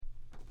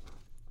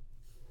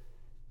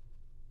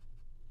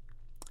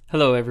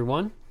Hello,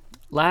 everyone.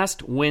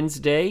 Last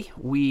Wednesday,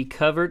 we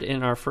covered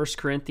in our 1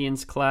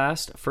 Corinthians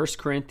class, 1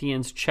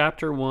 Corinthians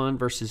chapter 1,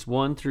 verses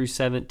 1 through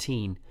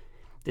 17.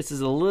 This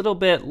is a little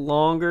bit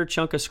longer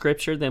chunk of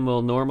scripture than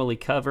we'll normally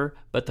cover,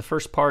 but the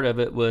first part of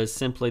it was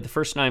simply, the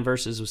first 9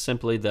 verses was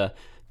simply the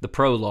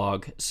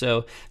prologue.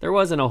 So there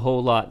wasn't a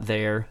whole lot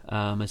there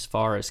as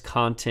far as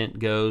content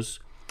goes,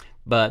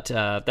 but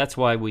that's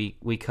why we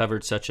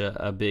covered such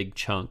a big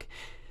chunk.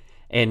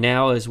 And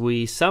now as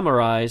we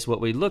summarize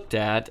what we looked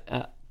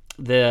at,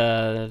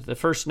 the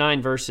first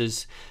 9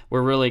 verses,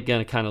 we're really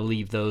going to kind of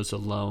leave those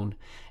alone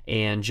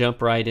and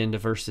jump right into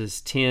verses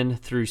 10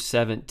 through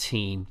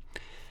 17.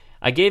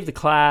 I gave the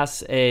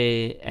class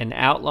an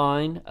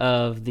outline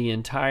of the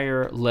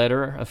entire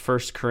letter of 1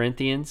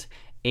 Corinthians,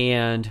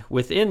 and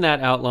within that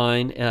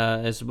outline,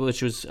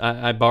 which was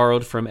I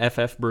borrowed from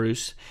F.F.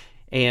 Bruce,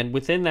 and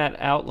within that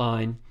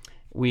outline,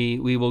 we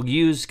will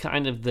use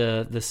kind of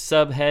the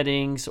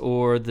subheadings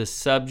or the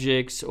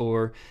subjects,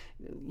 or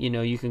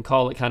you can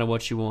call it kind of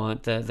what you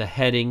want, the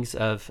headings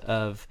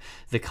of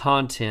the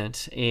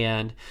content.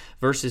 And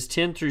verses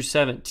 10 through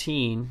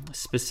 17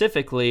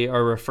 specifically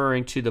are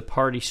referring to the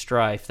party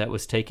strife that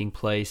was taking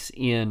place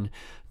in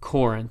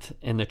Corinth,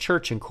 and the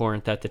church in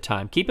Corinth at the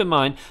time. Keep in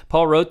mind,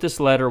 Paul wrote this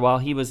letter while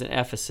he was in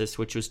Ephesus,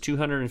 which was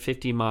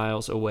 250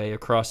 miles away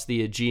across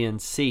the Aegean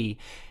Sea.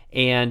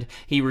 And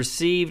he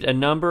received a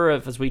number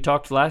of, as we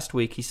talked last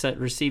week,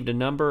 received a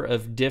number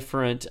of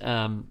different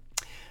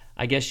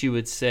I guess you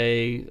would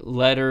say,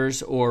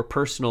 letters or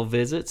personal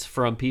visits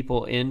from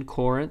people in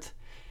Corinth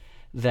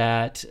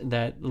that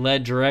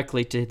led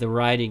directly to the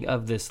writing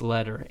of this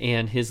letter.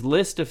 And his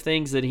list of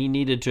things that he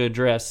needed to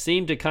address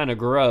seemed to kind of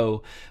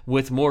grow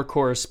with more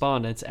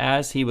correspondence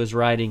as he was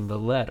writing the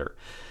letter.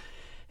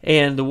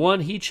 And the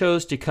one he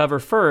chose to cover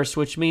first,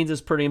 which means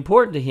it's pretty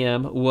important to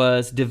him,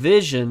 was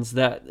divisions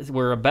that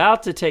were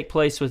about to take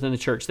place within the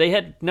church. They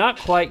had not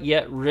quite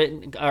yet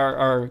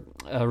resulted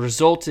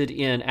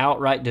in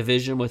outright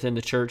division within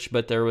the church,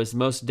 but there was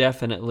most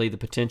definitely the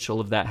potential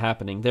of that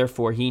happening.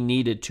 Therefore, he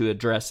needed to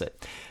address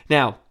it.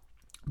 Now,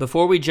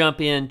 before we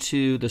jump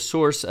into the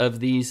source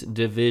of these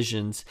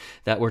divisions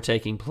that were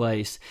taking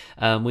place,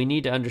 we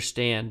need to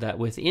understand that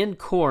within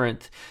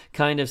Corinth,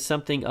 kind of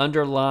something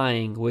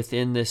underlying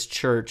within this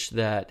church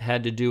that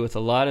had to do with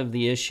a lot of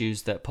the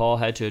issues that Paul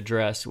had to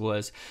address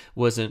was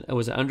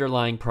an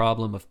underlying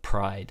problem of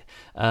pride.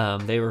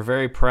 They were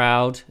very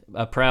proud,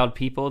 a proud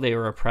people. They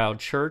were a proud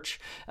church,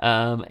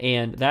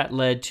 and that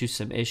led to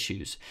some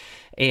issues.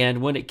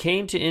 And when it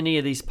came to any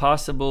of these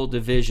possible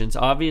divisions,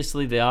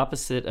 obviously the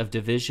opposite of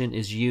division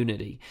is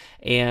unity.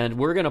 And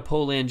we're going to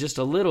pull in just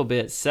a little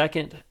bit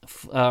the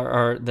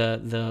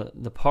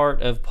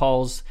part of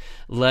Paul's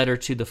letter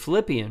to the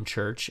Philippian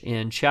church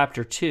in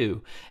chapter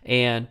 2.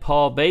 And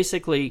Paul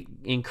basically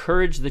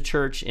encouraged the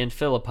church in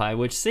Philippi,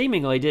 which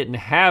seemingly didn't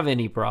have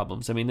any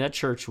problems. I mean, that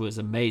church was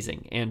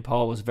amazing, and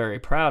Paul was very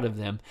proud of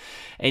them.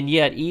 And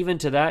yet, even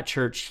to that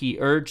church, he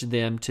urged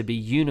them to be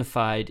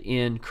unified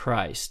in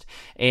Christ.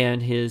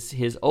 And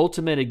his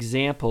ultimate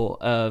example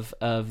of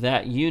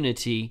that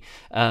unity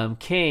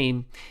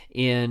came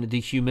in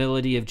the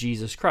humility of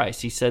Jesus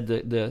Christ. He said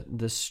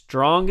the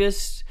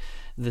strongest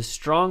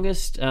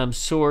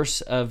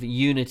source of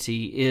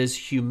unity is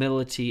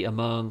humility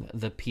among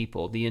the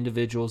people, the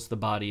individuals, the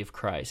body of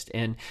Christ,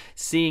 and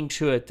seeing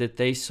to it that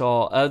they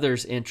saw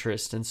others'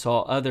 interests and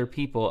saw other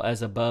people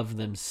as above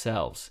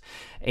themselves.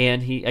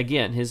 And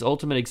his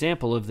ultimate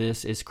example of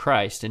this is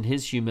Christ and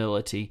his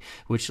humility,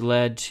 which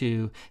led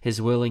to his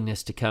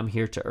willingness to come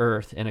here to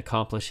earth and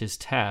accomplish his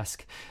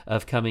task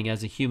of coming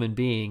as a human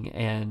being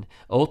and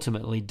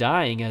ultimately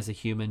dying as a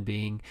human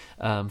being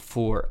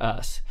for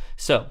us.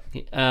 So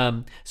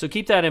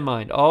keep that in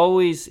mind.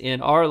 Always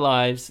in our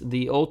lives,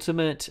 the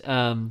ultimate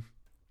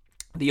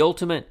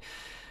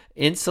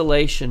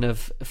insulation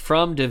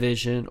from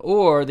division,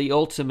 or the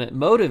ultimate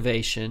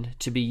motivation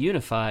to be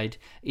unified,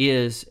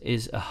 is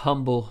a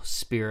humble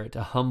spirit,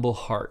 a humble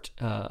heart,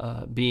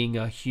 being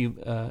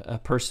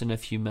a person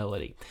of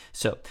humility.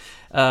 So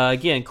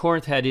again,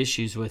 Corinth had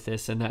issues with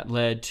this, and that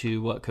led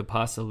to what could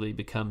possibly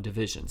become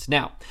divisions.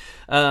 Now,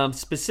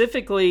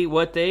 specifically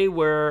what they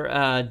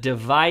were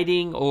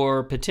dividing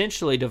or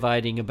potentially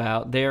dividing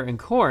about there in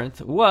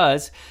Corinth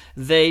was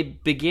they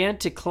began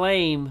to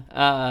claim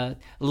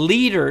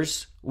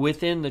leaders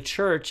within the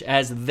church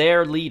as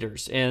their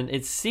leaders. And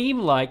it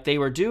seemed like they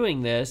were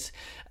doing this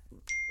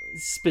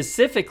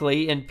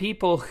specifically in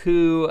people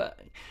who,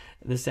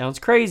 this sounds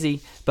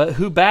crazy, but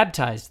who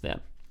baptized them.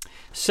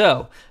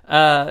 So,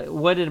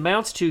 what it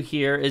amounts to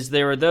here is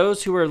there are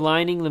those who are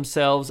lining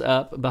themselves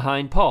up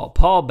behind Paul.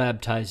 Paul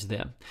baptized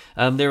them.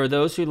 There were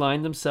those who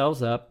lined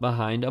themselves up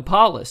behind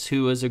Apollos,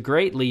 who was a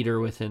great leader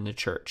within the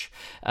church,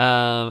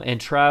 and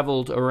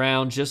traveled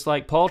around just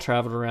like Paul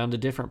traveled around to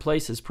different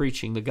places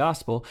preaching the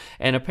gospel.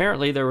 And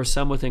apparently there were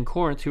some within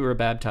Corinth who were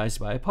baptized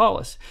by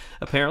Apollos.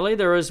 Apparently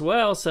there were as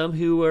well some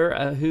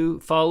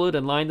who followed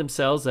and lined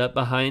themselves up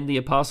behind the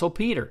apostle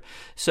Peter.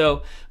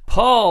 So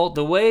Paul,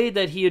 the way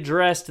that he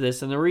addressed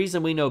this, and the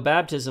reason we know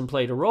baptism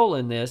played a role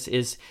in this,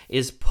 is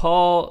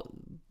Paul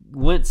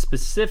went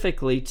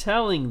specifically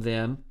telling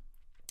them,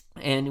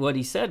 and what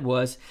he said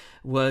was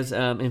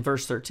in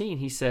verse 13,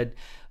 he said,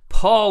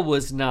 Paul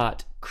was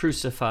not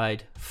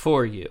crucified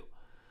for you.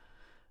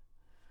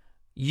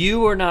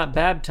 You were not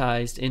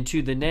baptized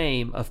into the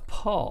name of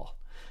Paul.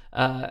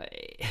 I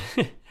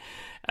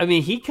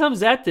mean, he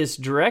comes at this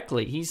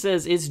directly. He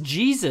says, it's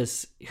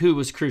Jesus who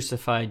was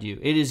crucified you.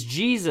 It is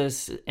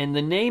Jesus and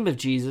the name of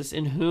Jesus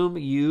in whom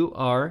you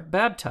are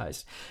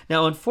baptized.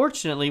 Now,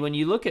 unfortunately, when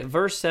you look at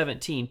verse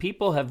 17,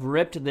 people have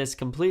ripped this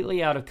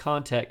completely out of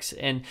context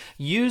and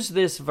used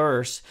this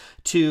verse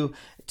to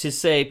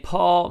say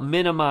Paul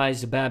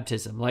minimized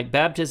baptism, like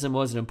baptism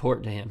wasn't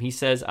important to him. He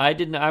says,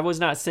 I was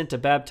not sent to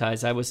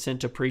baptize, I was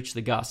sent to preach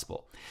the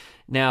gospel.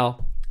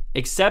 Now,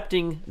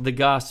 accepting the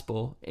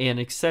gospel and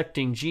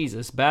accepting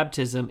Jesus,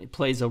 baptism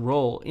plays a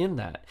role in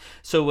that.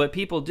 So what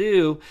people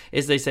do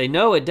is they say,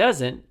 no, it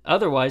doesn't.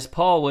 Otherwise,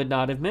 Paul would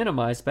not have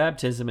minimized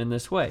baptism in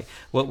this way.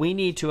 What we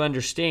need to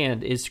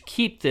understand is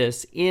keep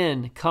this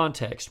in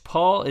context.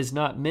 Paul is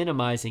not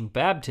minimizing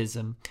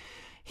baptism.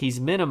 He's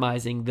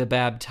minimizing the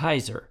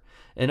baptizer.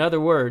 In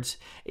other words,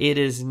 it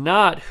is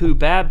not who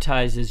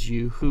baptizes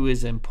you who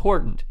is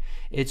important.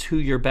 It's who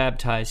you're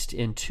baptized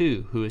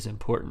into who is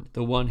important,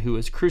 the one who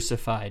is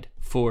crucified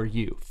for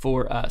you,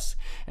 for us,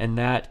 and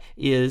that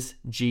is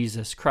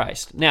Jesus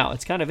Christ. Now,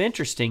 it's kind of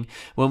interesting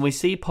when we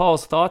see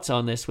Paul's thoughts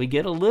on this, we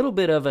get a little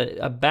bit of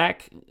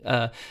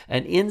an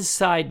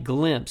inside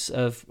glimpse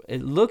of,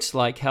 it looks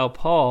like how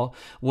Paul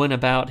went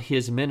about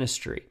his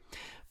ministry.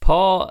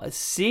 Paul,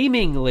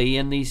 seemingly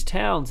in these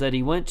towns that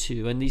he went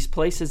to, and these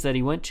places that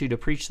he went to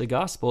preach the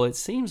gospel, it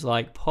seems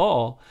like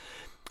Paul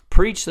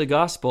preached the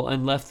gospel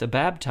and left the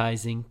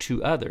baptizing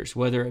to others,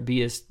 whether it be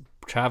his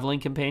traveling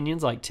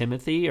companions like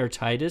Timothy or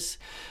Titus,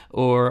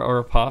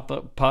 or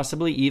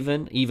possibly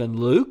even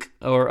Luke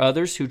or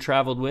others who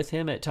traveled with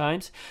him at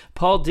times.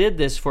 Paul did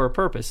this for a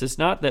purpose. It's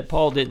not that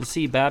Paul didn't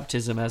see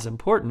baptism as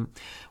important.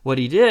 What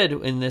he did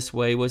in this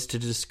way was to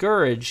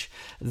discourage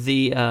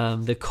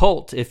the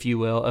cult, if you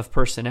will, of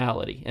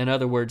personality. In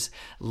other words,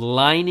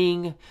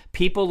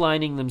 people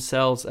lining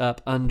themselves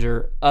up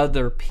under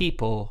other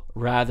people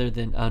rather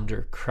than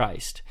under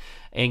Christ.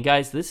 And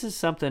guys, this is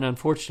something,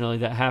 unfortunately,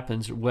 that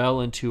happens well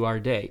into our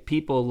day.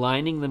 People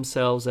lining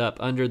themselves up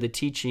under the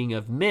teaching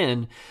of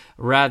men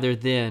rather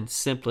than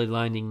simply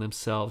lining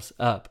themselves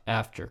up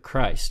after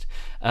Christ.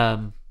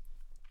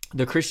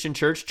 The Christian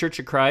Church, Church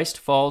of Christ,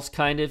 falls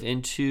kind of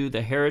into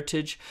the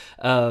heritage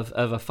of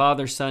a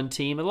father-son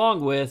team,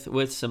 along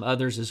with some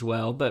others as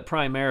well, but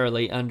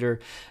primarily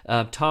under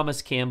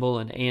Thomas Campbell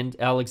and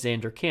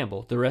Alexander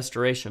Campbell. The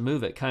Restoration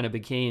movement kind of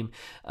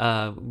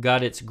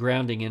got its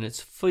grounding and its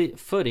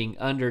footing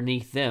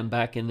underneath them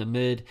back in the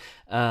mid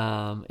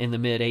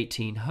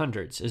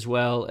 1800s, as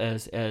well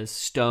as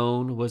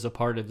Stone was a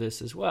part of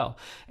this as well.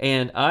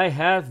 And I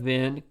have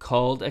been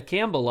called a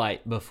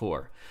Campbellite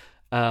before.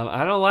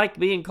 I don't like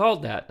being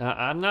called that.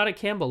 I'm not a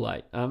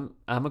Campbellite. I'm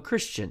a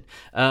Christian.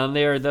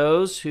 There are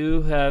those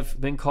who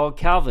have been called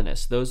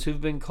Calvinists, those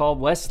who've been called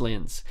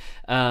Wesleyans.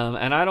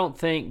 And I don't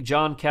think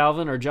John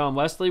Calvin or John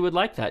Wesley would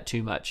like that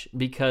too much,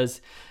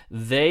 because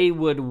they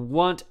would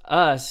want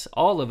us,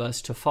 all of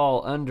us, to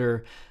fall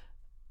under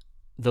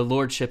the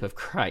lordship of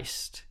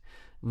Christ,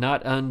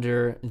 not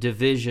under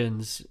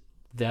divisions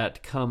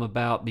that come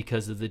about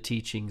because of the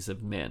teachings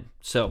of men.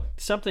 So,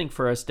 something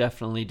for us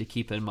definitely to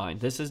keep in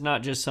mind. This is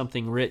not just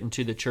something written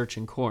to the church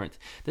in Corinth.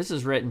 This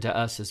is written to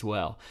us as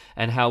well,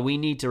 and how we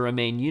need to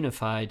remain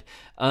unified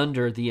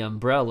under the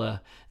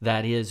umbrella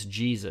that is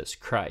Jesus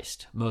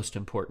Christ, most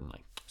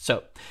importantly.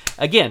 So,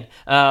 again,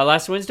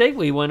 last Wednesday,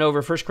 we went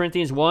over 1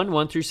 Corinthians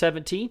 1 through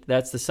 17.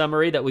 That's the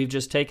summary that we've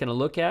just taken a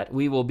look at.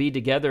 We will be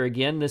together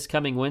again this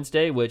coming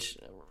Wednesday, which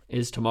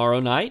is tomorrow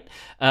night,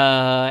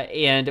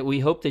 and we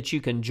hope that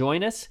you can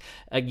join us.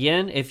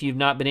 Again, if you've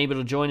not been able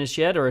to join us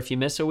yet, or if you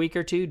miss a week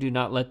or two, do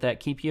not let that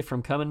keep you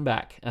from coming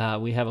back.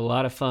 We have a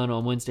lot of fun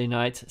on Wednesday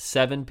nights,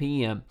 7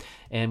 p.m.,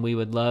 and we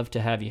would love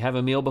to have you. Have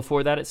a meal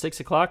before that at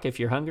 6 o'clock. If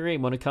you're hungry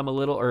and want to come a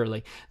little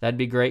early, that'd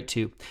be great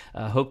too.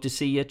 Hope to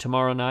see you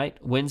tomorrow night,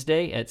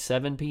 Wednesday at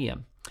 7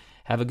 p.m.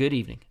 Have a good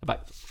evening. Bye.